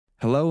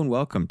Hello and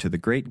welcome to The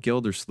Great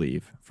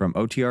Gildersleeve from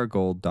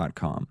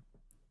OTRGold.com.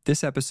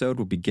 This episode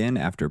will begin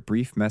after a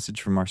brief message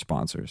from our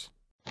sponsors.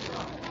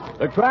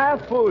 The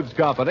Kraft Foods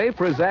Company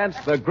presents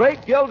The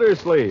Great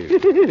Gildersleeve.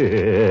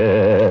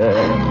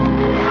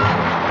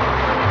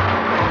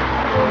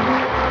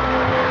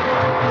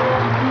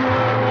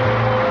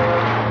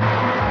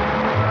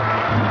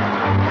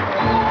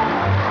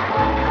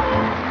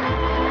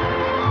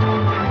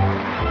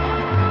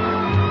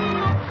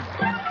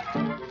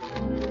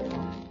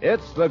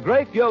 It's The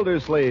Great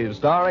Gildersleeve,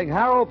 starring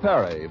Harold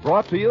Perry,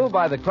 brought to you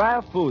by the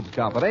Kraft Foods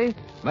Company,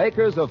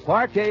 makers of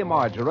Parquet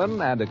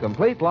margarine and a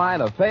complete line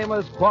of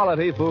famous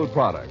quality food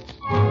products.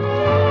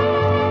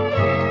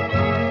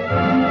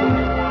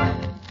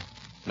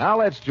 Now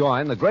let's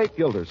join The Great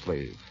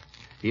Gildersleeve.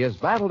 He has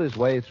battled his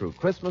way through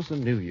Christmas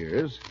and New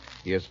Year's.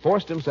 He has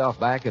forced himself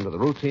back into the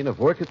routine of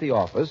work at the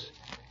office.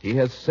 He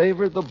has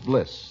savored the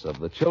bliss of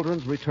the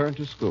children's return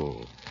to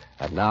school.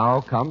 And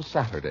now comes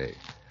Saturday.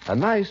 A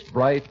nice,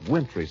 bright,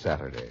 wintry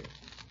Saturday.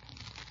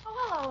 Oh,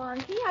 hello,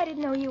 Unky. I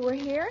didn't know you were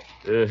here.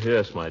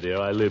 Yes, my dear,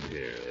 I live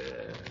here.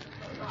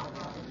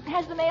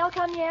 Has the mail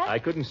come yet? I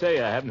couldn't say.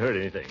 I haven't heard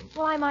anything.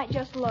 Well, I might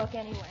just look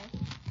anyway.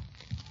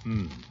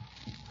 It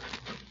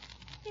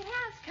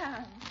has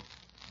come.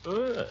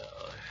 Well.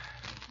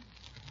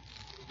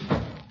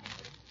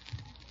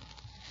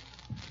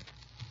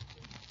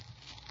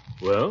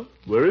 Well,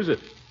 where is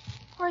it?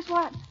 Where's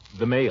what?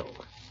 The mail.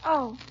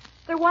 Oh,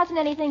 there wasn't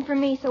anything for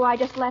me, so I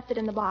just left it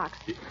in the box.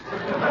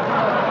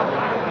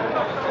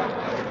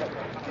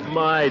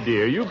 My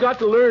dear, you've got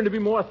to learn to be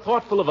more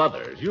thoughtful of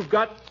others. You've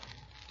got...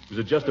 Is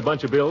it just a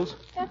bunch of bills?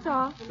 That's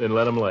all. Then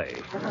let them lay.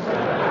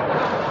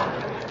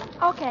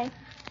 Okay.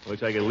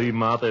 Wish I could leave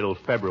them out there till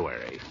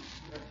February.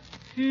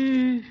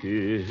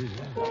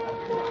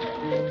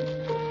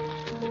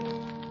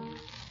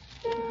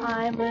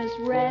 I'm as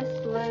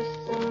restless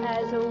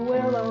as a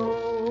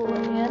willow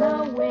in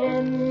a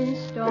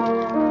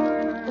windstorm.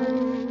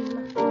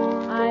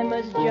 I'm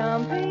as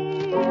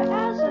jumpy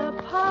as a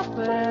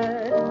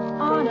puppet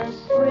on a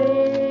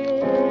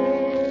string.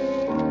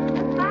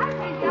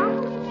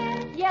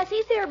 Yes,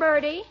 he's here,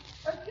 Bertie.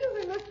 Excuse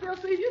me, Miss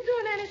Gildersleeve, you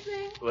doing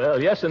anything?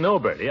 Well, yes and no,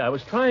 Bertie. I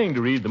was trying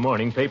to read the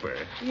morning paper.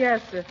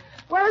 Yes, sir.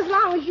 Well, as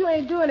long as you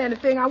ain't doing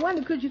anything, I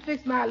wonder, could you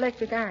fix my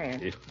electric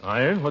iron?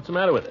 Iron? What's the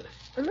matter with it?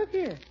 Look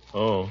here.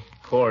 Oh,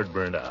 cord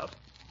burned out.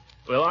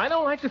 Well, I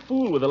don't like to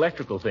fool with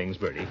electrical things,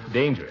 Bertie.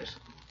 Dangerous.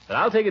 But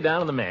I'll take it down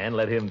to the man,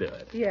 let him do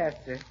it. Yes,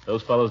 sir.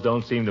 Those fellows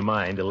don't seem to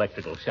mind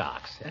electrical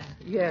shocks.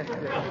 Yes,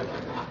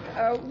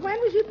 sir. When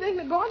was you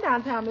thinking of going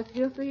downtown, Miss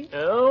Gildersleeve?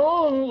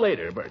 Oh,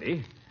 later,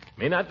 Bertie.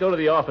 May not go to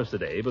the office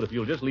today, but if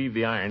you'll just leave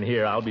the iron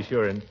here, I'll be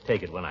sure and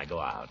take it when I go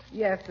out.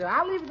 Yes, sir.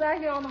 I'll leave it right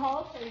here on the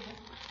hall table.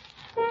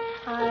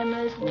 I'm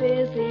as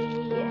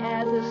busy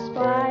as a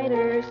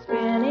spider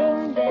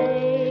spinning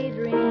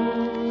daydreams.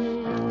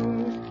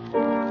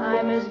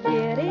 I'm as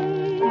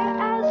giddy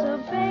as a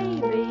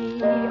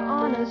baby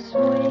on a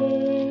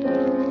swing.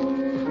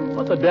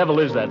 What the devil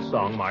is that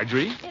song,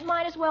 Marjorie? It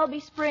might as well be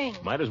spring.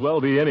 Might as well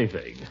be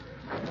anything.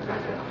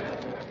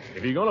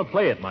 If you're going to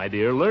play it, my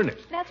dear, learn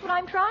it. That's what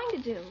I'm trying to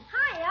do.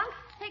 Hi, Unc.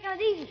 Taking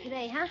it easy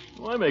today, huh?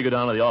 Well, I may go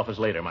down to the office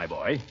later, my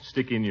boy.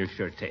 Stick in your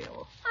shirt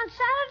tail. On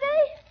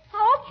Saturday?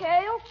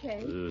 Okay.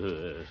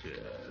 Yes.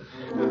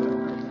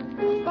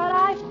 But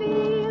I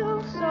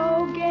feel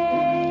so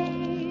gay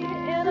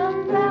in a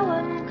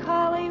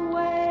melancholy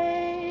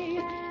way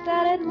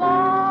that it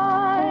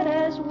might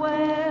as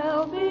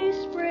well be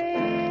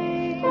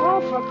spring.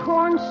 Oh, for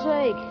corn's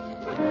sake.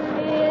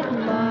 It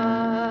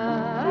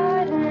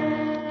might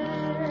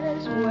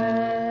as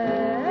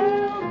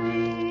well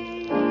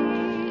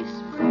be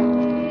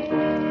spring.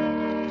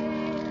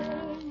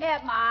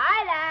 It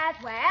might as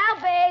well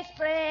be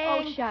spring.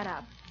 Oh, shut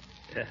up.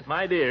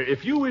 My dear,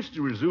 if you wish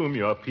to resume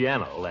your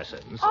piano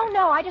lessons... Oh,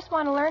 no, I just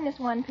want to learn this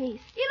one piece.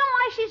 You know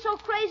why she's so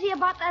crazy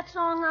about that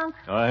song, Unc?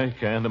 I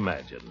can't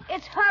imagine.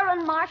 It's her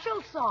and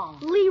Marshall's song.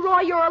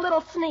 Leroy, you're a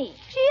little sneak.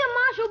 She and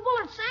Marshall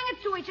Bullitt sang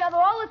it to each other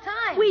all the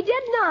time. We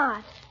did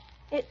not.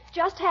 It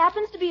just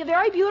happens to be a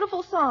very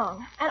beautiful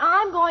song, and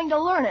I'm going to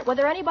learn it,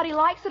 whether anybody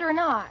likes it or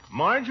not.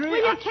 Marjorie?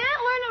 Well, you can't learn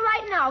it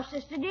right now,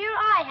 sister dear.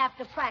 I have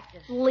to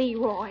practice.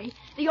 Leroy,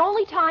 the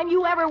only time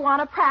you ever want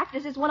to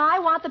practice is when I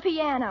want the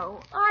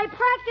piano. I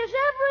practice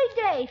every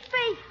day,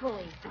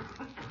 faithfully.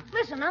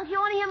 Listen, Unc, you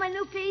want to hear my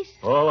new piece?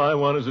 All I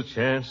want is a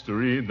chance to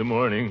read the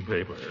morning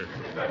paper.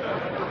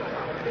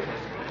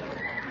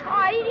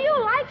 Oh, you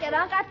like it,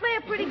 Unc. I play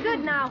it pretty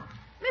good now.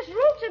 Miss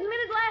Roots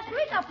admitted last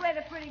week I played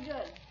it pretty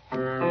good.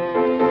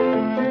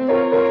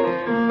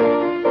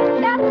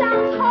 That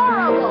sounds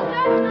horrible.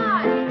 That's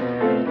not.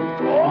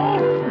 Oh,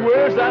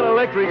 where's that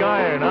electric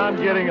iron? I'm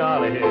getting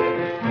out of here.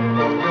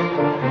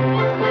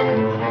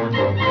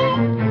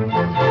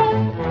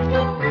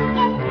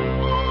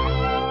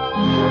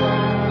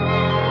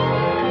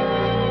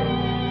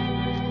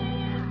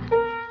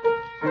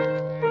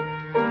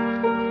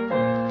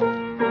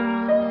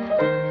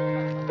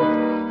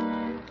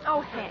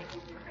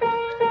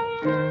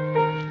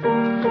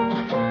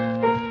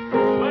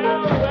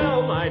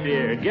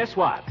 guess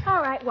what?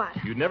 All right, what?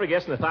 You'd never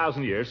guess in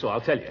 1,000 years, so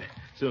I'll tell you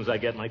as soon as I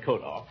get my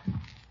coat off.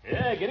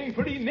 Yeah, getting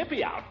pretty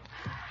nippy out.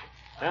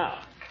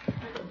 Now,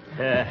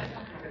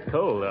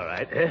 cold, all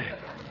right.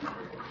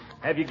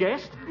 Have you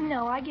guessed?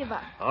 No, I give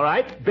up. All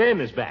right, Ben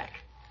is back.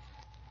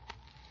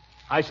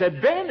 I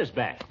said Ben is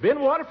back.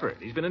 Ben Waterford.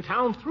 He's been in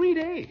town 3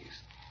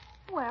 days.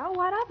 Well,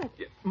 what of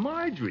it?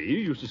 Marjorie, you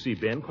used to see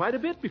Ben quite a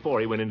bit before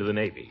he went into the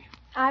Navy.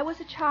 I was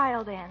a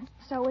child then.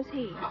 So was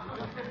he.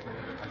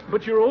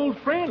 But you're old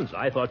friends.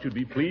 I thought you'd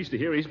be pleased to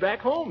hear he's back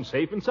home,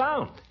 safe and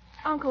sound.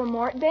 Uncle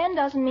Mort, Ben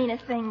doesn't mean a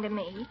thing to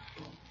me.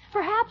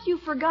 Perhaps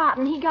you've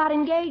forgotten he got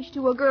engaged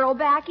to a girl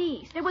back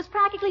east. It was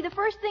practically the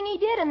first thing he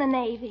did in the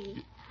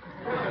Navy.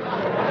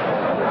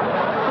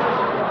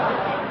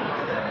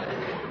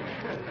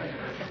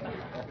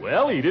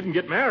 Well, he didn't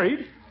get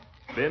married.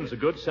 Ben's a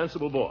good,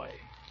 sensible boy.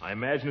 I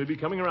imagine he'll be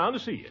coming around to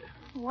see you.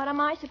 What am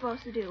I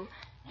supposed to do?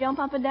 Jump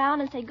up and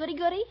down and say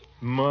goody-goody?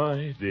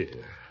 My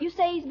dear. You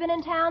say he's been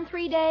in town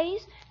 3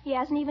 days? He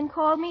hasn't even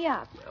called me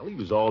up. Well, he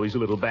was always a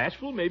little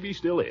bashful. Maybe he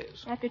still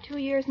is. After 2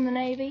 years in the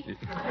Navy?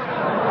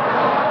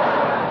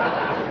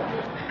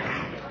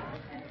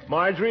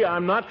 Marjorie,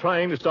 I'm not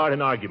trying to start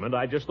an argument.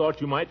 I just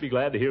thought you might be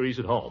glad to hear he's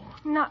at home.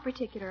 Not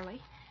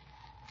particularly.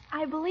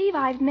 I believe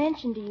I've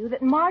mentioned to you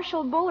that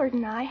Marshal Bullard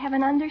and I have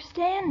an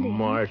understanding.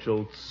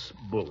 Marshal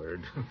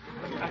Bullard.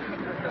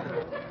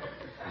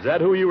 Is that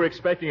who you were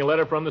expecting a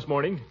letter from this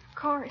morning? Of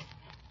course.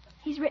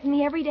 He's written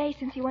me every day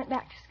since he went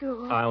back to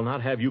school. I'll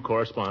not have you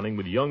corresponding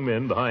with young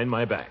men behind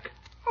my back.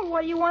 Well,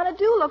 what do you want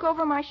to do, look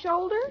over my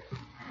shoulder?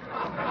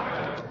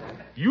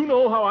 You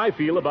know how I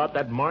feel about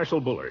that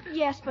Marshal Bullard.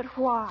 Yes, but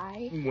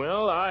why?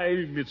 Well,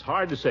 it's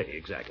hard to say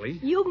exactly.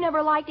 You've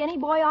never liked any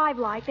boy I've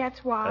liked,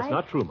 that's why. That's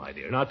not true, my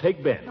dear. Now,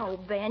 take Ben. Oh,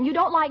 Ben, you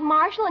don't like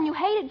Marshall and you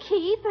hated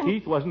Keith and...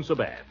 Keith wasn't so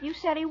bad. You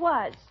said he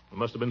was. There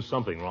must have been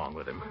something wrong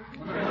with him.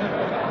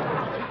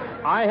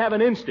 I have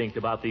an instinct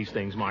about these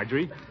things,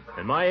 Marjorie,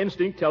 and my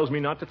instinct tells me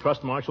not to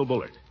trust Marshal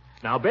Bullard.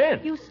 Now, Ben.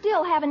 You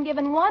still haven't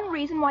given one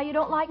reason why you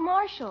don't like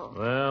Marshall.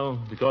 Well,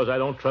 because I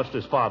don't trust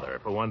his father,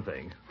 for one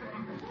thing.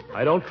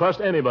 I don't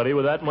trust anybody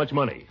with that much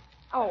money.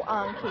 Oh,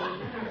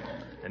 Unky.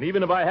 And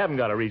even if I haven't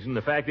got a reason,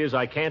 the fact is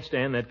I can't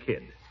stand that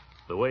kid.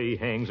 The way he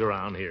hangs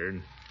around here.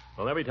 And,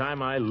 well, every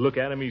time I look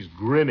at him, he's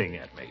grinning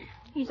at me.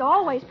 He's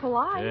always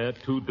polite. Yeah,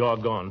 too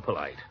doggone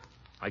polite.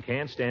 I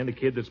can't stand a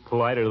kid that's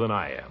politer than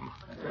I am.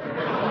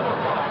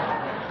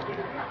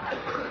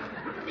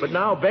 But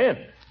now,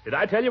 Ben. Did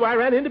I tell you I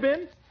ran into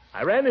Ben?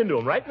 I ran into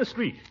him right in the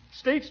street.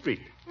 State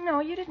Street. No,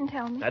 you didn't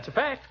tell me. That's a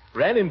fact.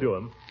 Ran into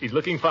him. He's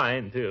looking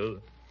fine,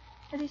 too.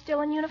 Is he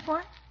still in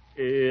uniform?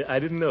 I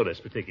didn't notice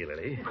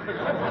particularly.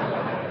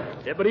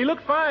 Yeah, but he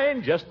looked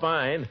fine, just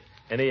fine.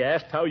 And he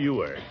asked how you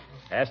were.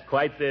 Asked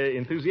quite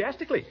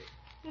enthusiastically.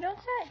 You don't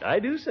say. I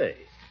do say.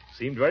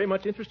 Seemed very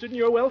much interested in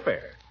your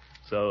welfare.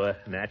 So,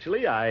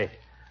 naturally, I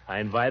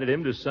invited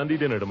him to Sunday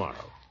dinner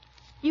tomorrow.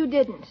 You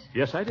didn't.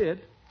 Yes, I did.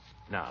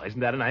 Now, isn't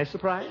that a nice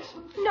surprise?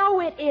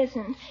 No, it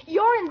isn't.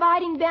 You're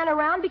inviting Ben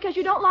around because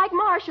you don't like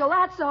Marshall,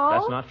 that's all.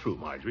 That's not true,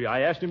 Marjorie.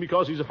 I asked him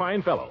because he's a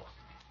fine fellow.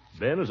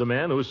 Ben is a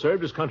man who has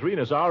served his country in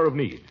his hour of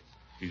need.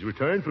 He's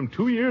returned from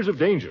 2 years of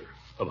danger,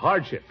 of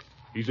hardship.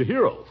 He's a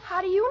hero. How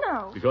do you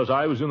know? Because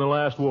I was in the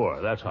last war,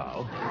 that's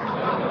how.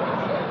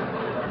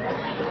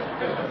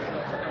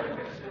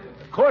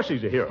 Of course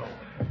he's a hero.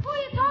 Who are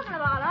you talking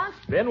about, Unc?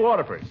 Ben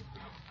Waterford.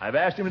 I've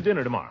asked him to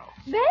dinner tomorrow.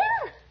 Ben?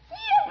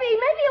 Yippee!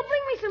 Maybe he'll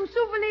bring me some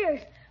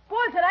souvenirs.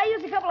 Boy, could I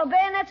use a couple of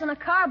bayonets and a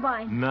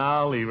carbine.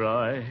 Now,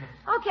 Leroy.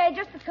 Okay,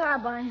 just the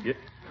carbine. Yeah.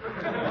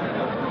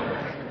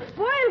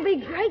 Boy, it'll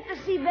be great to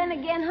see Ben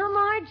again, huh,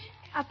 Marge?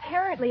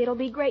 Apparently it'll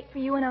be great for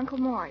you and Uncle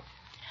Mort.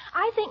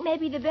 I think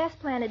maybe the best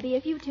plan would be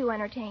if you two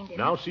entertained him.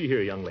 Now, see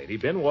here, young lady.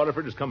 Ben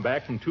Waterford has come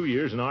back from 2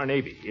 years in our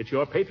Navy. It's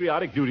your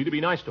patriotic duty to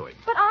be nice to him.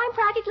 But I'm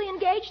practically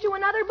engaged to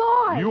another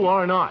boy. You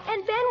are not.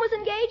 And Ben was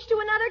engaged to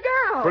another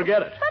girl.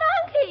 Forget it. But,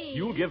 Unky!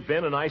 You'll give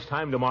Ben a nice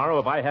time tomorrow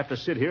if I have to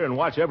sit here and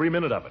watch every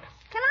minute of it.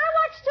 Can I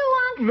watch too,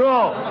 Unc?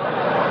 No!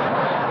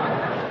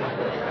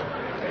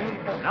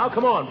 Now,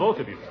 come on, both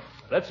of you.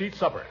 Let's eat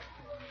supper.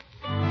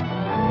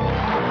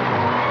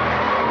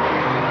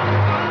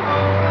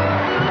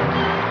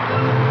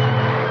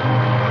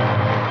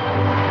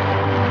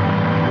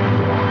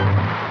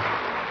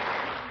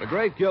 The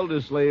Great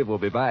Gildersleeve will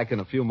be back in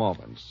a few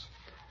moments.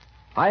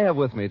 I have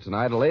with me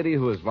tonight a lady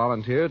who has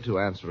volunteered to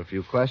answer a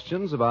few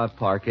questions about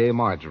parquet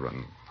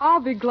margarine.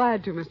 I'll be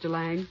glad to, Mr.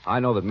 Lang. I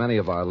know that many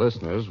of our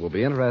listeners will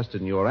be interested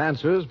in your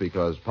answers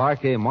because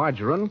parquet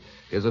margarine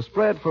is a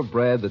spread for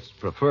bread that's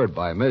preferred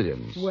by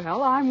millions.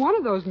 Well, I'm one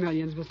of those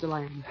millions, Mr.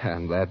 Lang.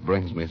 And that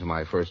brings me to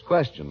my first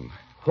question.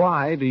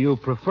 Why do you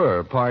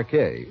prefer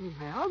parquet?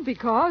 Well,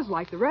 because,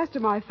 like the rest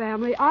of my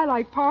family, I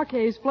like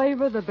parquet's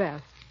flavor the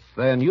best.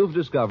 Then you've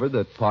discovered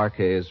that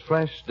parquet's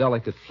fresh,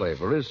 delicate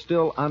flavor is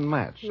still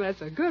unmatched.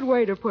 That's a good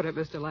way to put it,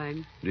 Mr.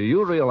 Lang. Do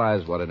you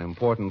realize what an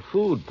important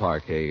food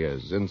parquet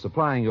is in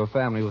supplying your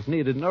family with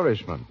needed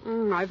nourishment?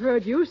 I've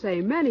heard you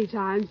say many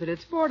times that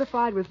it's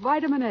fortified with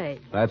vitamin A.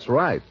 That's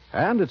right.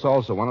 And it's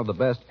also one of the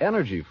best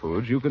energy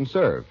foods you can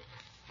serve.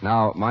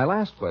 Now, my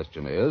last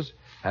question is,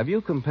 have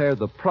you compared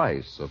the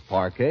price of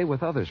parquet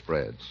with other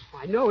spreads?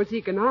 I know it's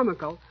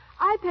economical.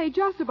 I pay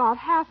just about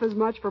half as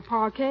much for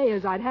parquet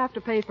as I'd have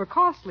to pay for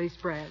costly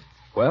spreads.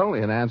 Well,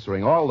 in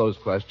answering all those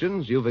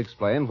questions, you've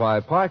explained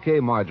why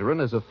parquet margarine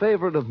is a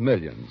favorite of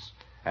millions.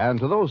 And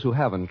to those who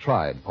haven't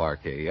tried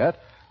parquet yet,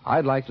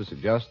 I'd like to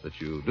suggest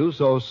that you do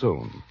so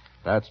soon.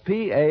 That's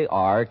Parkay,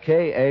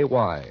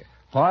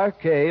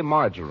 Parquet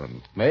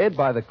margarine, made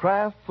by the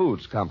Kraft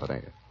Foods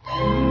Company.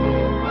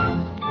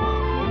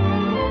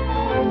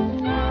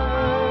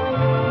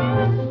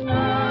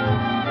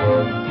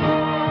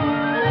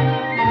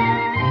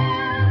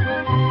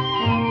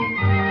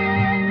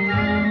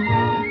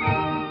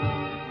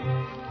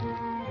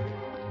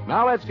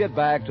 Now let's get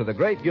back to the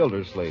great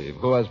Gildersleeve,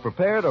 who has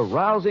prepared a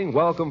rousing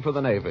welcome for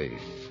the Navy.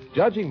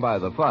 Judging by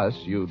the fuss,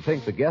 you'd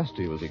think the guest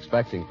he was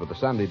expecting for the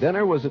Sunday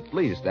dinner was at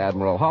least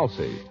Admiral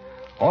Halsey.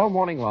 All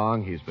morning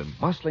long, he's been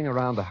bustling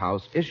around the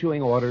house,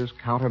 issuing orders,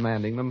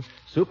 countermanding them,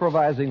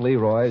 supervising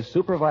Leroy,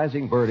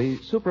 supervising Bertie,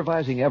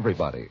 supervising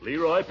everybody.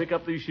 Leroy, pick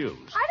up these shoes.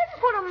 I didn't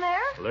put them there.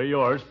 Well, they're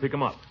yours. Pick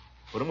them up.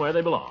 Put them where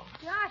they belong.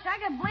 Gosh, I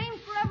get blamed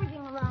for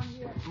everything around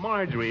here.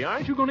 Marjorie,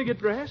 aren't you going to get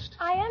dressed?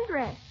 I am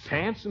dressed.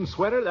 Pants and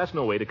sweater? That's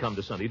no way to come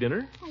to Sunday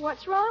dinner.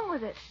 What's wrong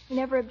with it? You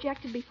never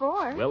objected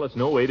before. Well, it's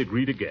no way to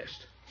greet a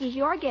guest. He's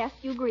your guest.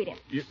 You greet him.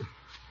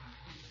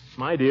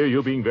 My dear,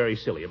 you're being very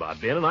silly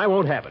about Ben, and I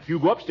won't have it. You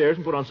go upstairs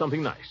and put on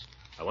something nice.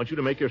 I want you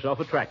to make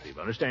yourself attractive,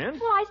 understand?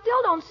 Well, I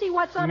still don't see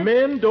what's on it.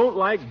 Men don't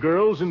like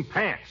girls in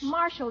pants.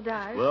 Marshall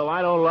does. Well,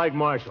 I don't like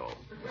Marshall.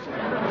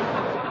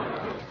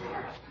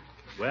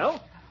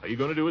 Well, are you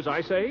going to do as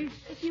I say?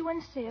 If you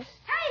insist.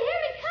 Hey,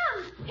 here he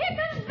comes. Here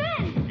comes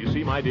Ben. You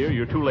see, my dear,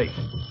 you're too late.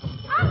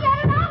 I'll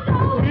get it. I'll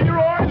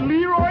go.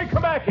 Leroy,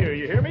 come back here.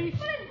 You hear me?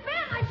 But it's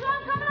Ben. I saw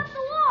him coming up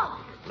the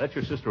walk. Let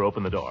your sister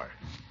open the door.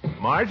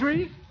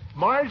 Marjorie,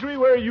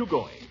 where are you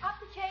going? Up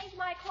to change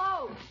my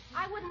clothes.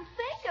 I wouldn't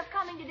think of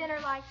coming to dinner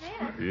like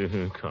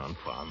this.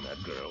 Confound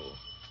that girl.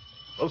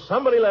 Well,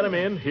 somebody let him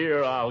in.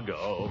 Here, I'll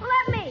go.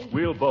 Let me.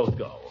 We'll both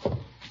go.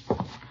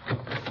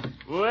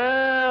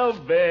 Well,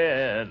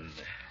 Ben.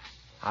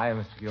 Hi,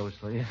 Mr.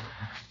 Gildersleeve.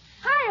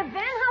 Hiya, Ben.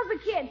 How's the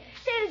kid?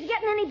 Say, is he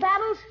getting any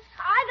battles?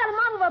 I got a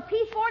model of a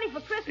P-40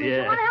 for Christmas.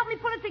 Yeah. You want to help me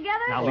put it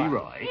together? Now,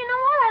 Leroy. You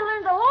know what? I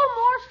learned the whole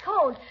Morse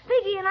code.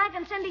 Biggie and I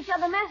can send each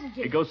other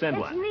messages. Hey, go send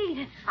it's one.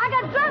 Neat. I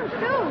got drums,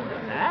 too.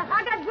 Huh?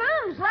 I got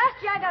drums.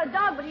 Last year I got a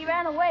dog, but he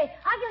ran away.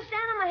 I can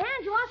stand on my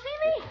hands. You want to see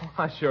me?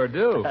 I sure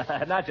do.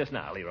 Not just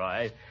now,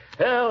 Leroy.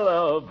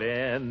 Hello,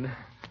 Ben.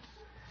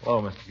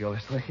 Hello, Mr.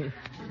 Gildersleeve.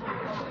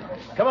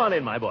 Come on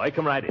in, my boy.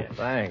 Come right in.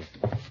 Thanks.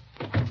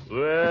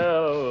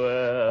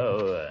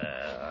 Well.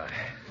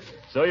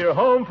 So you're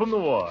home from the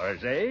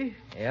wars, eh?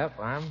 Yep,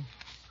 I'm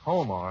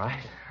home, all right.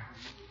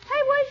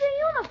 Hey, where's your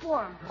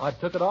uniform? Well, I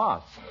took it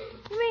off.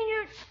 You mean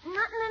you're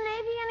not in the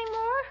Navy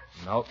anymore?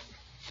 Nope.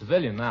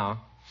 Civilian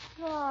now.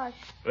 Gosh.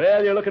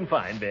 Well, you're looking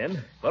fine,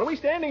 Ben. What are we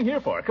standing here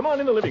for? Come on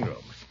in the living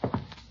room.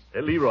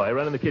 Leroy,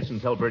 run in the kitchen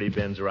and tell Bertie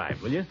Ben's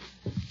arrived, will you?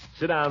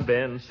 Sit down,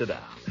 Ben. Sit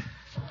down.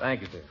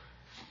 Thank you, sir.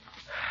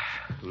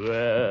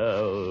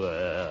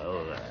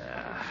 Well.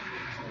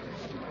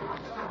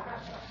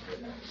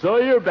 So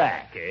you're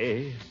back,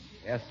 eh?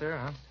 Yes, sir,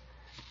 I'm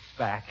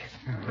back.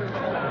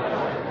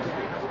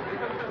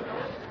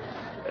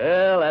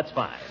 Well, that's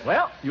fine.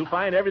 Well, you'll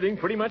find everything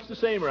pretty much the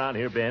same around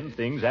here, Ben.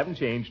 Things haven't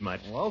changed much.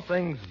 Well,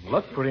 things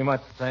look pretty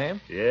much the same.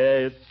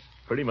 Yeah, it's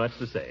pretty much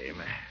the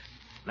same.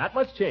 Not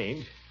much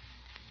change.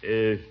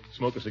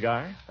 Smoke a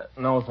cigar?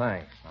 No,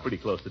 thanks. Pretty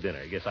close to dinner.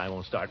 I guess I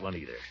won't start one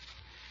either.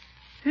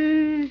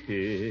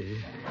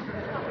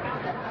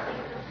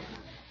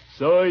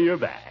 So you're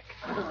back.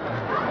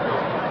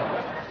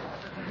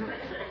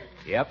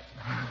 Yep.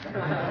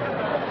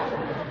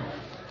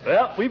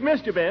 Well, we've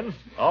missed you, Ben.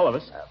 All of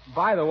us.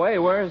 By the way,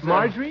 where's...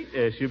 Marjorie?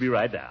 She'll be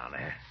right down.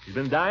 She's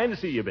been dying to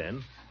see you,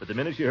 Ben. But the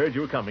minute she heard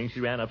you were coming, she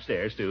ran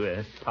upstairs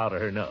to powder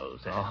her nose.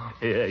 Oh.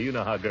 Yeah, you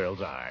know how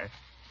girls are.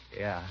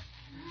 Yeah,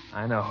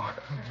 I know.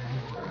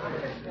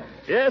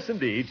 Yes,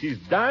 indeed. She's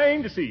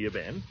dying to see you,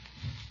 Ben.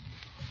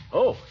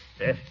 Oh,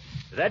 is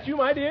that you,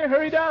 my dear?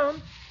 Hurry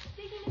down.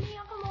 Speaking to me,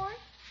 Uncle Mort?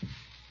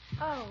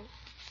 Oh.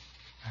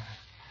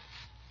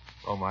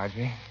 Oh,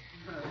 Marjorie.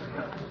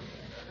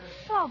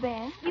 Well,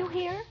 Ben, you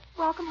here?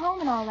 Welcome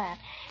home and all that.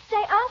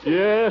 Say, Uncle...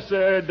 Yes,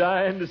 sir.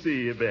 Dying to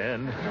see you,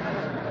 Ben.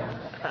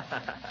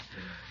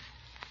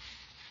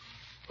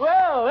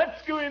 Well,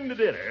 let's go in to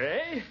dinner,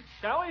 eh?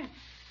 Shall we?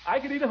 I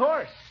could eat a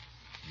horse.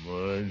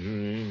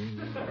 Marjorie.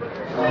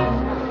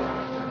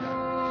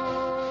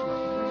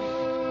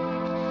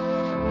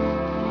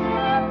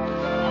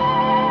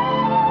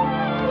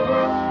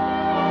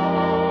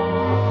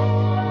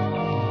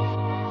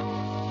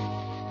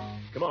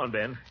 Come on,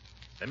 Ben.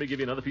 Let me give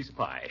you another piece of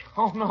pie.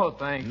 Oh, no,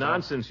 thanks.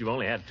 Nonsense. You've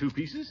only had 2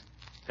 pieces.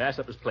 Pass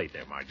up his plate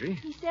there, Marjorie.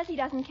 He says he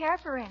doesn't care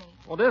for any.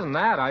 Well, it isn't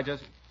that. I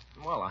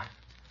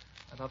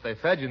thought they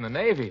fed you in the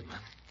Navy.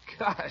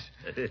 Gosh.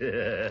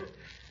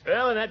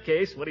 Well, in that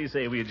case, what do you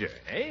say we adjourn,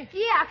 eh?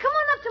 Yeah, come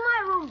on up to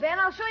my room, Ben.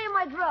 I'll show you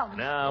my drum.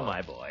 Now,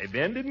 my boy,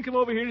 Ben didn't come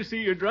over here to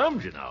see your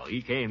drums, you know.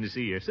 He came to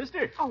see your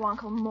sister. Oh,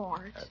 Uncle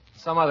Mort.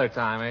 Some other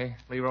time, eh,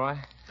 Leroy?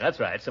 That's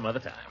right, some other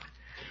time.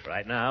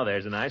 Right now,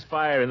 there's a nice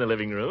fire in the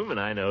living room, and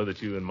I know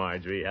that you and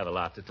Marjorie have a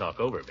lot to talk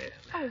over, Ben.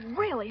 Oh,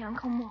 really,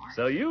 Uncle Mort?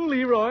 So you,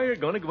 Leroy, are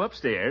going to go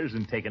upstairs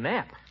and take a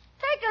nap.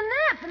 Take a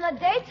nap in the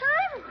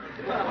daytime?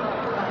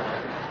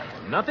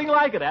 Nothing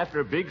like it after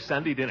a big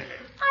Sunday dinner.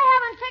 I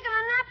haven't taken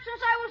a nap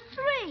since I was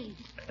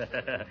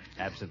 3.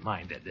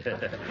 Absent-minded.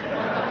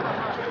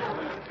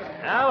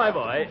 Now, my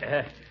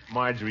boy,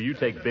 Marjorie, you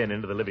take Ben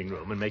into the living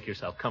room and make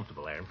yourself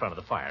comfortable there in front of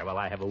the fire while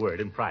I have a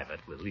word in private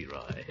with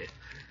Leroy.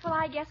 Well,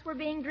 I guess we're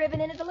being driven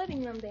into the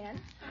living room, Ben.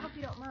 I hope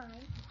you don't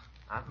mind.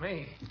 Not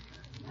me.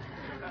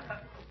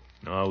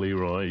 Now,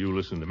 Leroy, you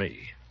listen to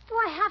me. Do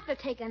I have to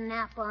take a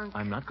nap, Unc?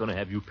 I'm not going to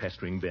have you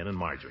pestering Ben and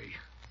Marjorie.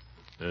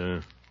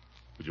 Would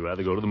you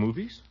rather go to the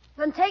movies?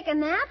 Then take a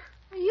nap?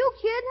 Are you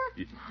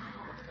kidding?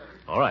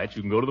 All right,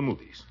 you can go to the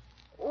movies.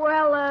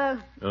 Well,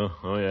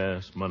 Oh,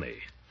 yes, money.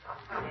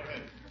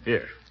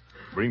 Here,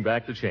 bring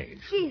back the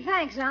change. gee,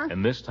 thanks, Unc.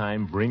 And this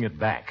time, bring it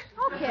back.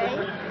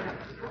 Okay.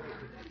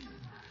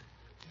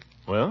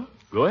 Well,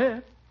 go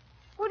ahead.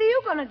 What are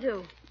you going to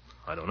do?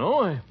 I don't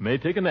know. I may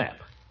take a nap.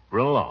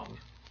 Run along.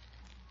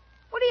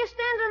 What are you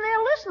standing there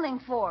listening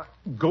for?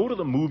 Go to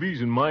the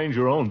movies and mind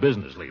your own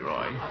business,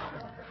 Leroy.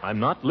 I'm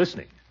not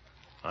listening.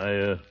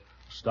 I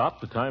stopped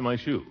to tie my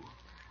shoe.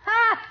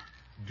 Ha!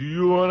 Do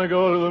you want to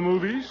go to the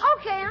movies?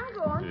 Okay, I'm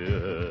going.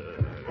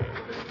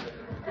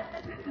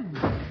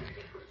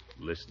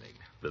 Listening.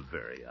 The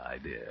very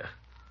idea.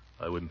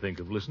 I wouldn't think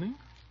of listening.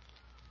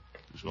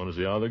 Just want to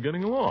see how they're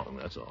getting along,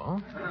 that's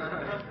all.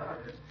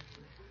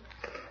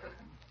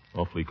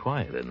 Awfully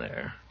quiet in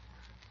there.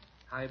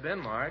 How you been,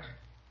 Marge?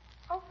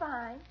 Oh,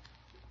 fine.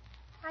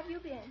 How've you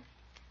been?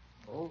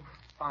 Oh,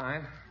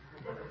 fine.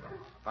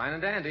 Fine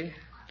and dandy.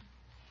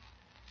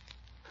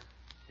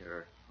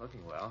 You're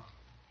looking well.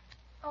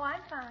 Oh,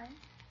 I'm fine.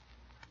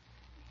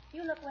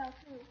 You look well,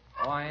 too.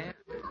 Oh, I am?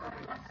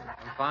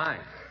 I'm fine.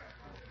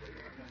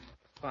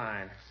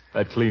 Fine.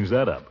 That cleans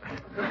that up.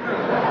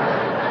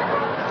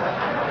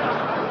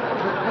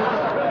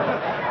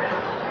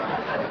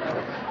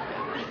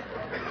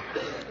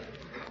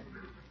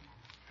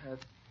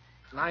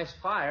 Nice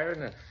fire,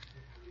 isn't it?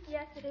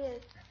 Yes, it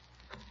is.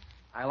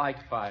 I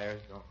like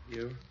fires, don't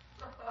you?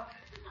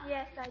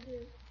 Yes, I do.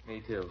 Me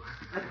too.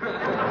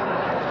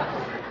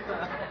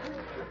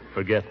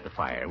 Forget the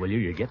fire, will you?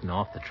 You're getting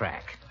off the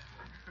track.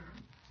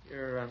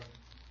 Your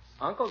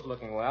uncle's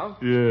looking well.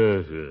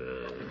 Yes.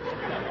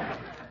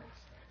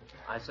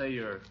 I say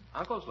your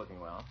uncle's looking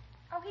well.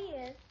 Oh, he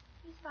is.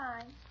 He's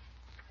fine.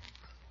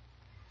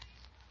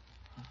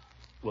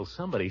 Will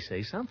somebody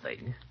say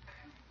something?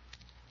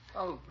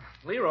 Well,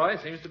 Leroy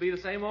seems to be the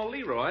same old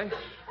Leroy.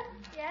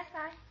 Yes,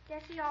 I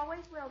guess he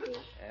always will be.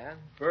 And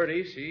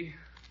Bertie, she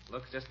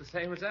looks just the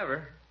same as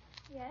ever.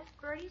 Yes,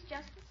 Bertie's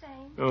just the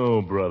same.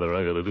 Oh, brother,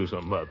 I got to do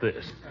something about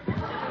this.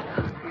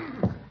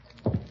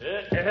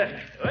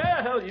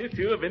 Well, you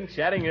two have been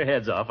chatting your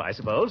heads off, I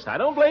suppose. I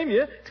don't blame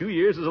you. 2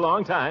 years is a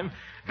long time.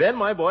 Ben,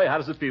 my boy, how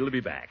does it feel to be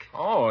back?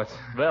 Oh, it's...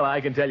 Well,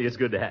 I can tell you it's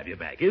good to have you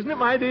back, isn't it,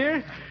 my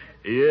dear?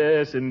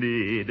 Yes,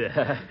 indeed.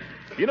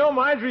 You know,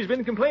 Marjorie's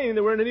been complaining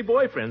there weren't any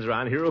boyfriends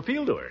around here who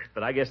appeal to her.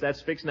 But I guess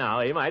that's fixed now,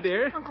 eh, my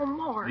dear? Uncle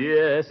Mort.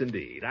 Yes,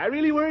 indeed. I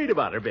really worried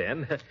about her,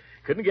 Ben.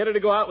 Couldn't get her to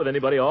go out with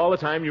anybody all the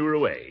time you were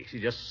away. She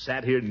just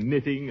sat here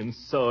knitting and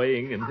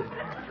sewing and...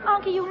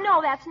 Uncle, you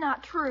know that's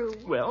not true.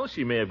 Well,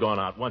 she may have gone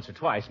out once or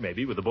twice,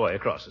 maybe, with a boy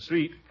across the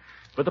street.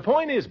 But the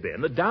point is,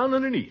 Ben, that down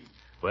underneath,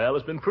 well,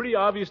 it's been pretty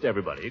obvious to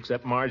everybody,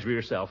 except Marjorie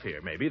herself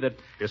here, maybe, that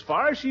as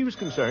far as she was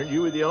concerned,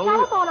 you were the only...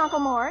 Telephone, Uncle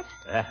Mort.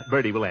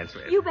 Bertie will answer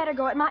it. You better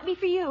go. It might be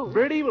for you.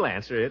 Bertie will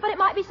answer it. But it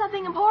might be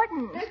something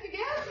important. Mr.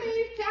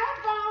 Gillespie,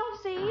 telephone.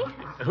 See?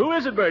 Who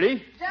is it,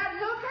 Bertie? Judge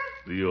Hooker?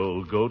 The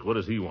old goat. What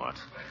does he want?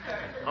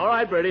 All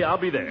right, Bertie, I'll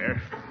be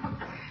there.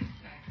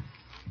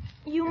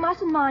 You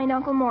mustn't mind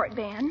Uncle Mort,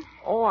 Ben.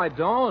 Oh, I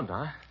don't.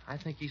 I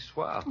think he's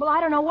swell. Well, I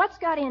don't know what's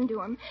got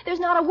into him. There's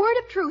not a word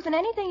of truth in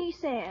anything he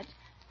said.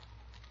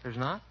 There's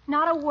not?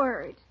 Not a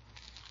word.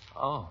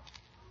 Oh.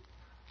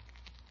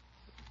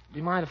 Do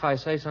you mind if I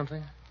say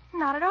something?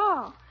 Not at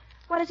all.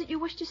 What is it you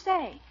wish to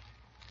say?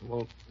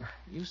 Well,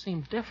 you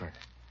seem different.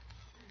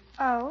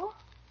 Oh?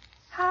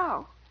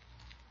 How?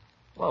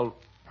 Well,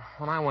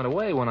 when I went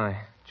away, when I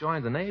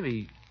joined the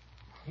Navy,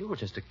 you were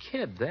just a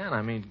kid then.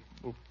 I mean,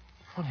 well,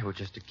 you were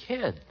just a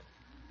kid.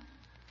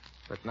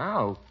 But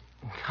now,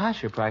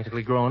 gosh, you're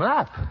practically grown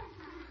up.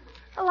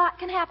 A lot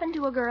can happen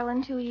to a girl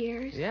in 2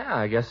 years. Yeah,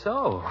 I guess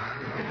so.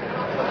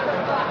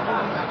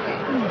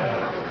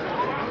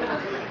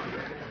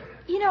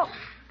 You know,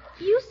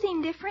 you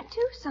seem different,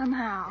 too,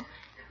 somehow.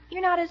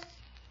 You're not as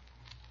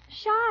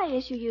shy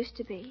as you used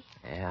to be.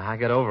 Yeah, I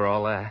got over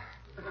all that.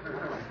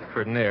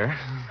 Pretty near.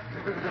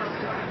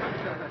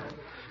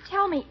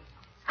 Tell me,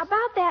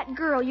 about that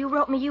girl you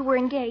wrote me you were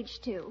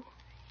engaged to.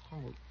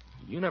 Oh,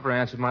 you never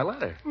answered my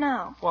letter.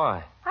 No.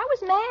 Why? I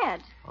was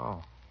mad.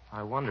 Oh.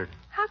 I wondered.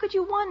 How could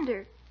you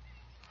wonder?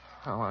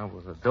 Oh, I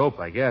was a dope,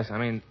 I guess. I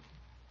mean,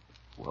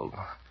 well,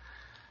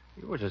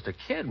 you were just a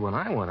kid when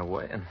I went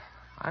away, and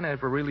I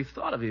never really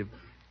thought of you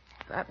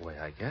that way,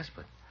 I guess,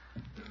 but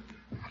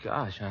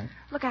gosh,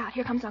 Look out,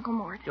 here comes Uncle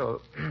Mort.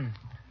 Yo.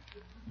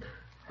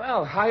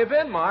 Well, how you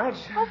been, Marge?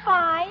 Oh,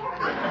 fine.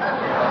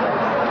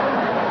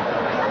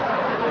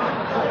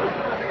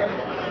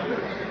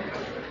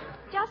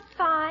 Just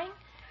fine.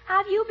 How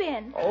have you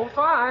been? Oh,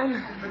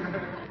 fine.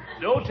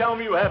 Don't tell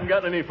me you haven't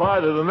gotten any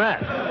farther than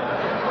that.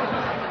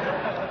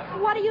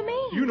 What do you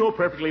mean? You know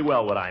perfectly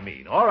well what I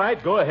mean. All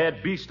right, go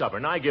ahead, be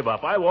stubborn. I give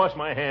up. I wash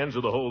my hands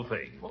of the whole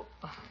thing. Well,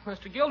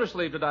 Mr.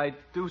 Gildersleeve, did I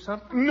do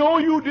something? No,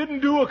 you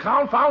didn't do a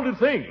confounded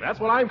thing. That's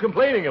what I'm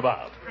complaining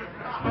about.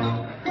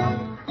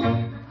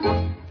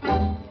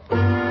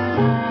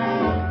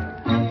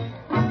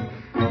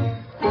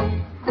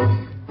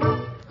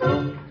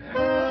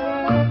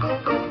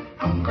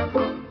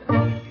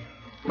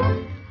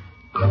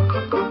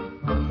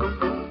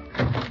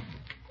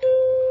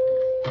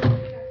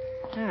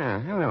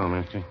 Hello,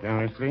 Mr.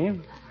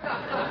 Gildersleeve.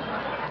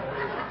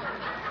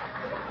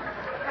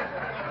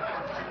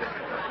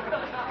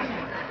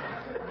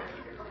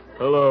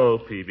 Hello,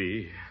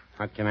 P.B.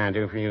 What can I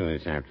do for you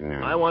this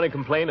afternoon? I want to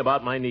complain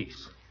about my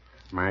niece.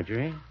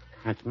 Marjorie?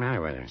 What's the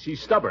matter with her?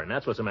 She's stubborn.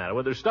 That's what's the matter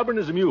with her. Stubborn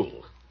as a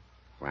mule.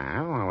 Well,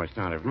 I've always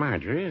thought of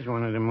Marjorie as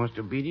one of the most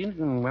obedient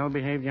and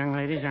well-behaved young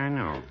ladies I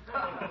know.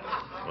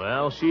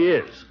 Well, she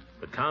is.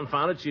 But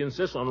confound it, she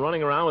insists on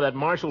running around with that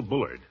Marshal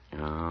Bullard.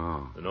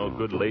 Oh. The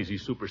no-good, lazy,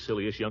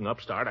 supercilious young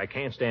upstart. I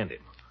can't stand him.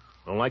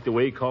 Don't like the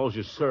way he calls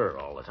you sir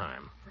all the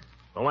time.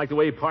 Don't like the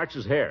way he parts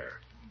his hair.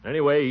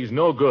 Anyway, he's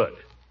no good.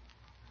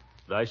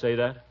 Did I say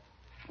that?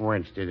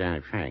 Words to that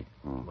effect.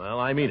 Well,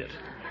 I mean it.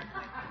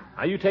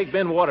 Now, you take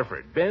Ben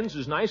Waterford. Ben's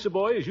as nice a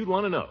boy as you'd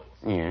want to know.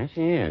 Yes,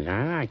 he is.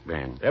 I like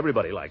Ben.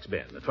 Everybody likes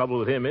Ben. The trouble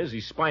with him is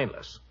he's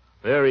spineless.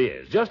 There he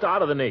is, just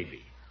out of the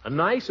Navy. A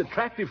nice,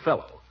 attractive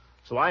fellow.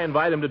 So I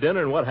invite him to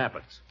dinner, and what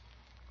happens?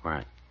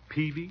 What?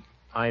 Peavy,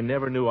 I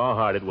never knew how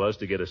hard it was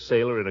to get a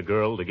sailor and a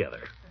girl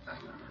together.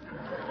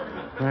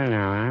 Well,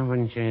 no, I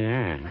wouldn't say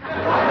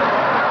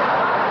that.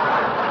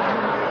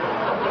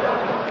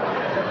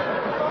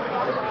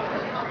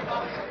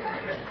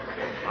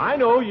 I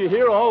know you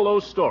hear all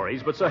those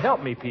stories, but so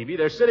help me, Peavy,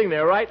 they're sitting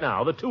there right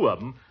now, the two of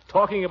them,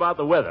 talking about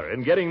the weather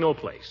and getting no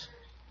place.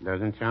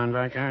 Doesn't sound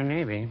like our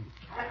Navy.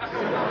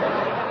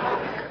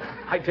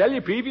 I tell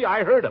you, Peavy,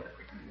 I heard them.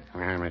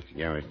 Well, Mr.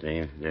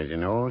 Gildersleeve, there's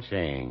an old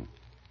saying.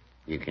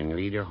 You can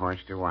lead a horse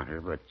to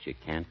water, but you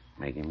can't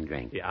make him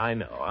drink. Yeah, I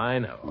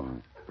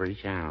know. Pretty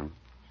sound.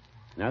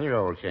 Another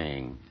old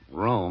saying.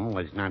 Rome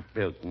was not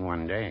built in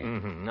one day.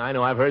 Mm-hmm. I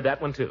know, I've heard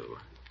that one, too.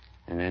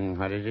 And then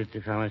what is it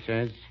the fellow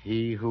says?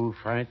 He who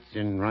fights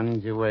and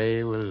runs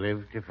away will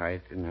live to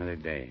fight another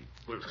day.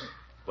 Well,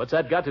 what's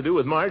that got to do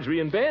with Marjorie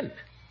and Ben?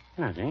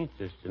 Nothing.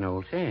 It's just an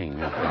old saying.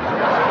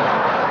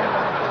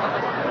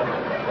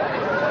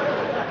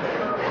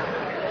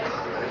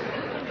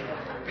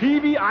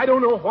 Peavy, I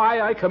don't know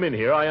why I come in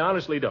here. I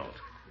honestly don't.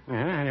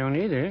 Well, I don't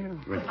either.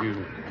 But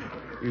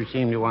you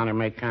seem to want to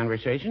make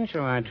conversation,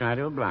 so I try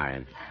to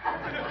oblige.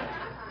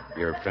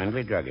 You're a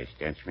friendly druggist.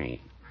 That's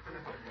me.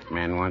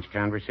 Man wants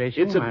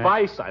conversation. It's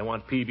advice I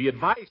want, Peavy.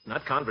 Advice,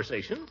 not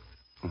conversation.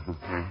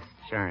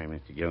 Sorry,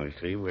 Mr.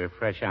 Gildersleeve. We're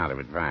fresh out of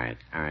advice.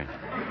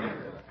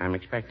 I'm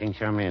expecting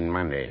some in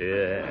Monday.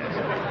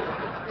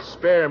 Yes.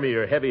 Spare me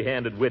your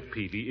heavy-handed wit,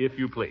 Peavy, if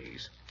you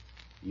please.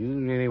 You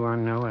really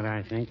want to know what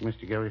I think,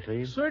 Mr.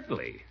 Gildersleeve?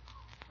 Certainly.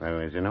 Well,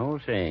 there's an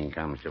old saying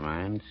comes to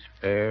mind.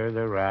 Spare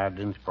the rod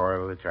and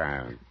spoil the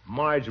child.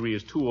 Marjorie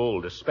is too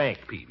old to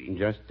spank, Peavy.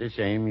 Just the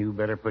same, you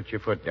better put your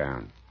foot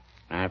down.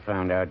 I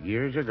found out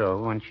years ago,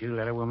 once you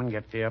let a woman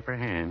get the upper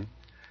hand.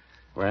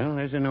 Well,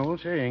 there's an old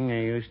saying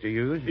they used to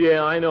use.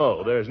 Yeah, I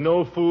know. There's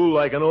no fool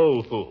like an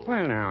old fool.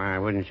 Well, now, I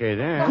wouldn't say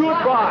that.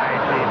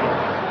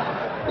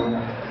 Goodbye,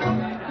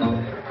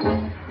 Peavy.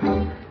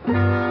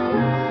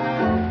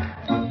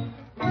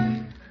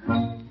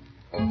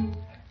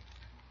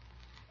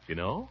 You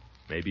know,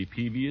 maybe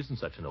Peavy isn't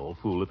such an old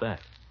fool at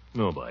that.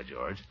 No, by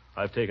George.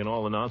 I've taken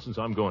all the nonsense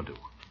I'm going to.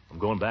 I'm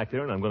going back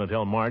there, and I'm going to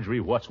tell Marjorie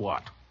what's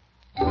what.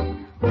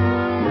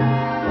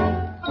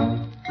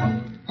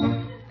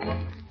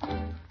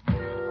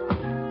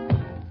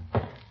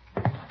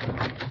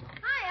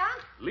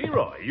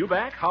 You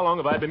back? How long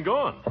have I been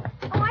gone? Oh,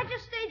 I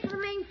just stayed for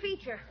the main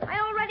feature. I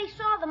already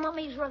saw The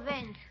Mummy's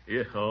Revenge.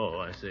 Yeah, oh,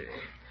 I see.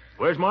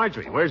 Where's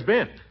Marjorie? Where's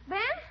Ben? Ben?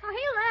 Oh, he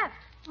left.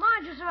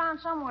 Marge is around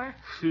somewhere.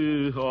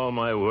 All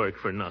my work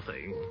for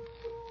nothing.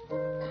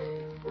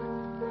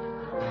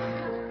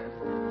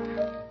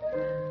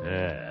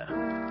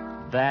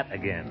 Yeah, that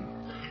again.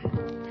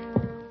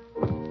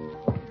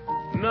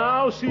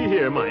 Now, see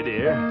here, my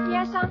dear.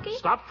 Yes, Unky?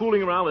 Stop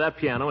fooling around with that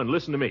piano and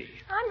listen to me.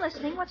 I'm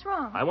listening. What's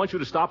wrong? I want you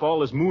to stop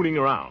all this mooning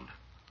around.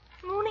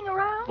 Mooning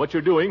around? What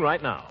you're doing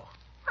right now.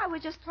 I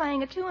was just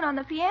playing a tune on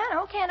the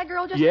piano. Can't a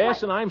girl just Yes,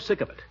 play? and I'm sick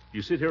of it.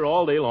 You sit here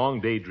all day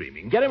long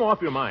daydreaming. Get him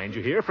off your mind,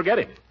 you hear? Forget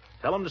him.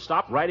 Tell him to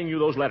stop writing you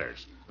those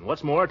letters. And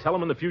what's more, tell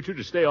him in the future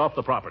to stay off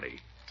the property.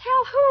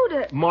 Tell who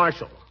to...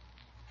 Marshall.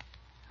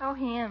 Oh,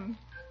 him.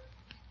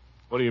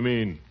 What do you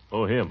mean,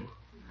 oh, him?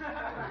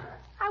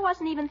 I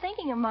wasn't even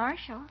thinking of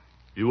Marshall.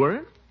 You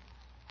weren't?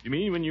 You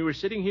mean when you were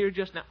sitting here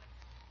just now?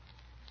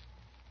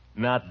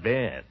 Not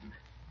Ben.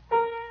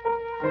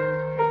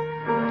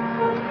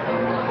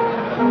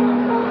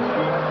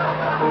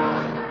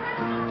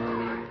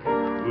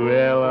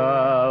 Well,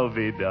 I'll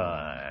be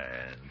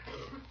darned.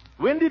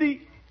 When did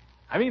he...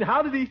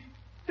 how did he...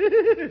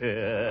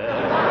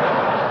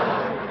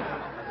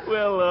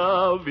 Well,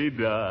 I'll be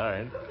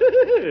darned.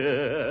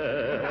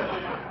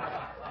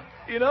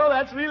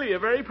 That's really a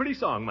very pretty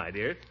song, my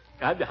dear.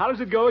 How does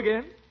it go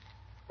again?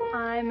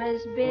 I'm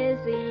as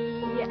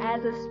busy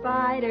as a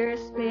spider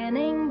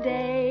spinning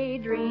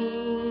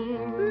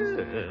daydreams.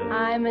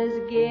 I'm as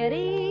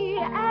giddy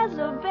as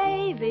a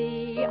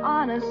baby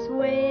on a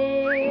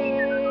swing.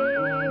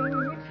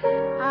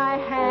 I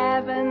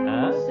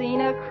haven't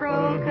seen a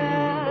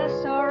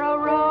crocus or a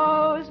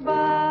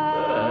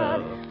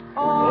rosebud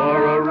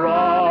or a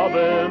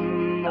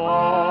robin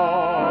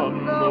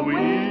on the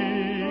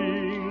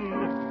wing.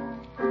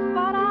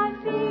 But I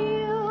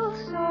feel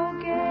so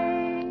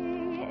gay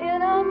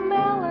in a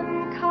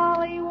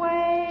melancholy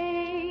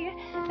way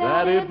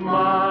that it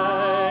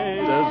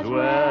might as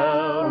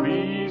well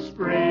be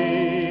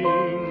spring.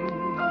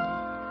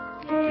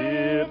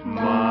 It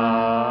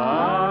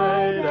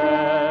might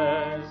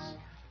as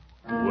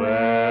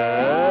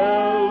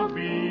well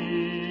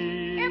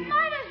be. It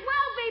might as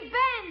well be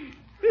Ben.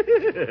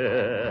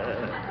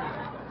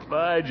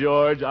 By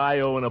George, I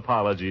owe an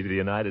apology to the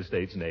United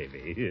States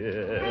Navy.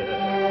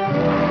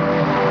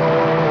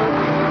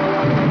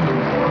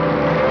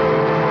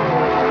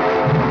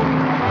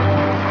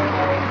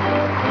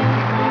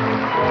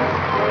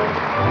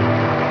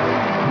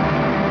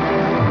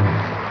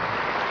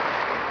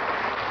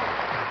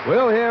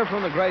 We'll hear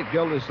from the great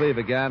Gildersleeve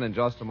again in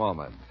just a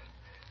moment.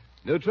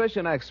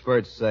 Nutrition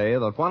experts say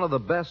that one of the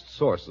best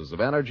sources of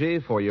energy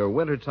for your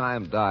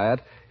wintertime diet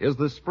is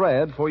the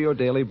spread for your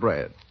daily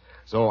bread.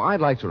 So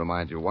I'd like to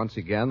remind you once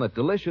again that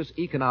delicious,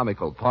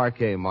 economical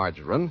Parquet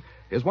margarine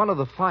is one of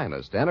the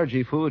finest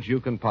energy foods you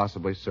can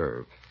possibly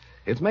serve.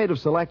 It's made of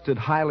selected,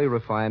 highly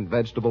refined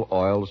vegetable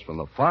oils from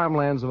the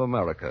farmlands of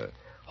America,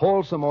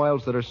 wholesome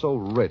oils that are so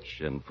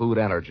rich in food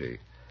energy.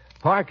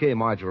 Parquet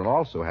margarine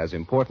also has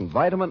important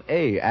vitamin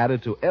A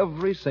added to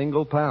every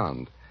single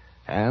pound.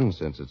 And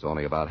since it's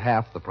only about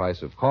half the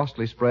price of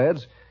costly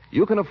spreads,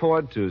 you can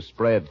afford to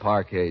spread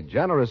Parquet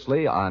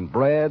generously on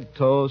bread,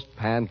 toast,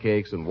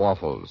 pancakes, and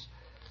waffles.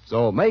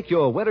 So make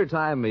your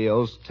wintertime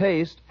meals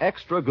taste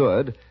extra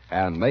good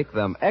and make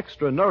them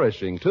extra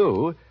nourishing,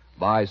 too,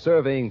 by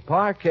serving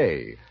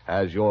Parquet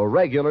as your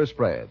regular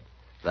spread.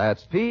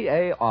 That's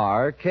Parkay,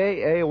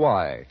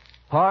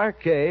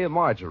 Parquet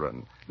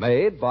margarine,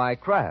 made by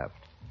Kraft.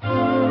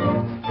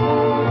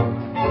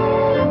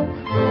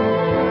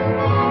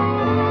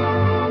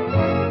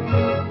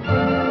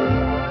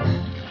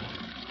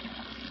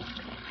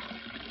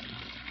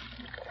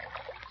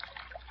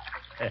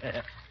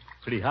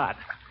 Pretty hot.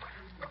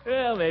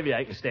 Well, maybe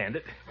I can stand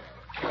it.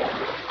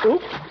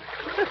 Oop.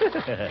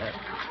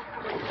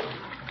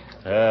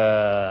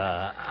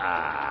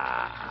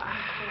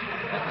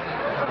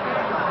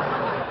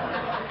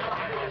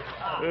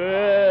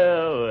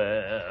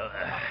 Well.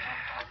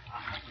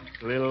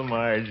 Little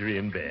Marjorie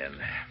and Ben.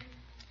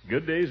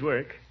 Good day's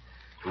work.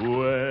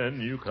 When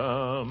you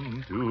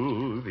come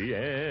to the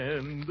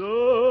end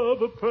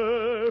of a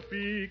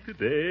perfect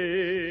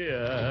day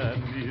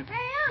and it...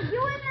 Hey, Unc,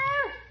 you in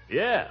there?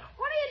 Yeah.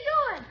 What are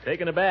you doing?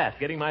 Taking a bath,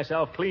 getting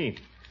myself clean.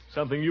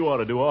 Something you ought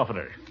to do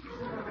oftener.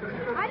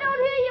 I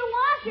don't hear you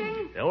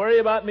washing. Don't worry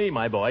about me,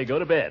 my boy. Go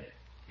to bed.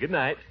 Good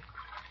night.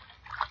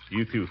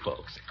 You too,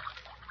 folks.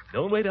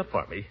 Don't wait up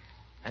for me.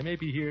 I may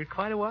be here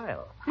quite a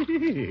while. The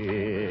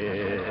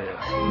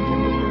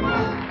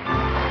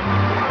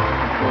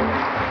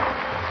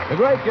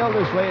Great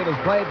Gildersleeve is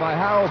played by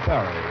Harold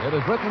Perry. It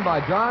is written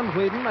by John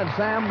Whedon and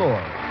Sam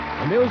Moore.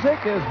 The music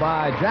is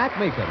by Jack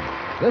Meakin.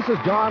 This is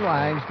John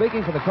Lang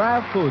speaking for the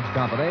Kraft Foods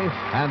Company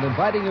and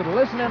inviting you to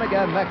listen in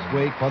again next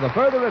week for the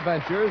further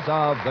adventures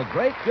of the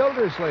Great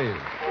Gildersleeve.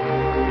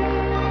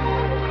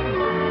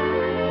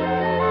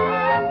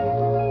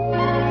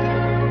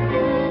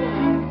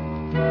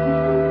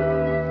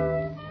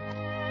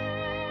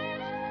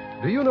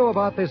 Do you know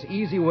about this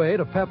easy way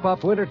to pep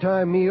up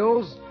wintertime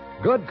meals?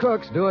 Good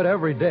cooks do it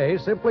every day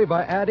simply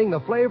by adding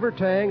the flavor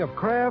tang of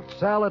Kraft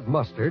salad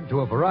mustard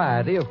to a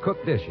variety of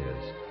cooked dishes.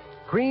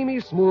 Creamy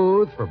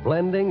smooth for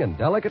blending and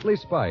delicately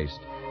spiced,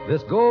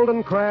 this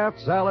golden Kraft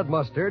salad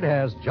mustard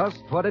has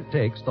just what it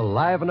takes to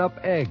liven up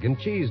egg and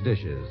cheese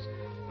dishes.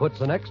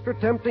 Puts an extra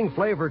tempting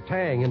flavor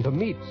tang into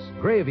meats,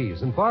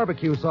 gravies, and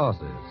barbecue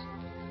sauces.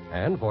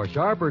 And for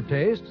sharper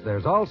tastes,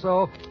 there's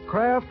also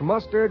Kraft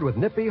mustard with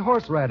nippy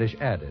horseradish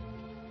added.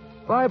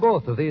 Buy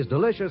both of these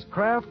delicious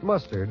Kraft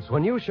mustards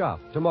when you shop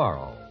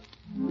tomorrow.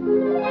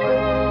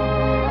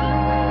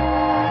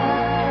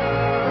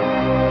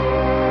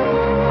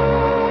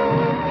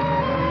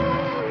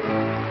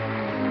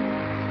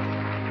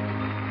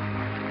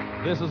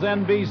 This is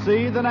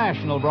NBC, the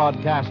national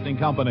broadcasting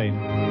company.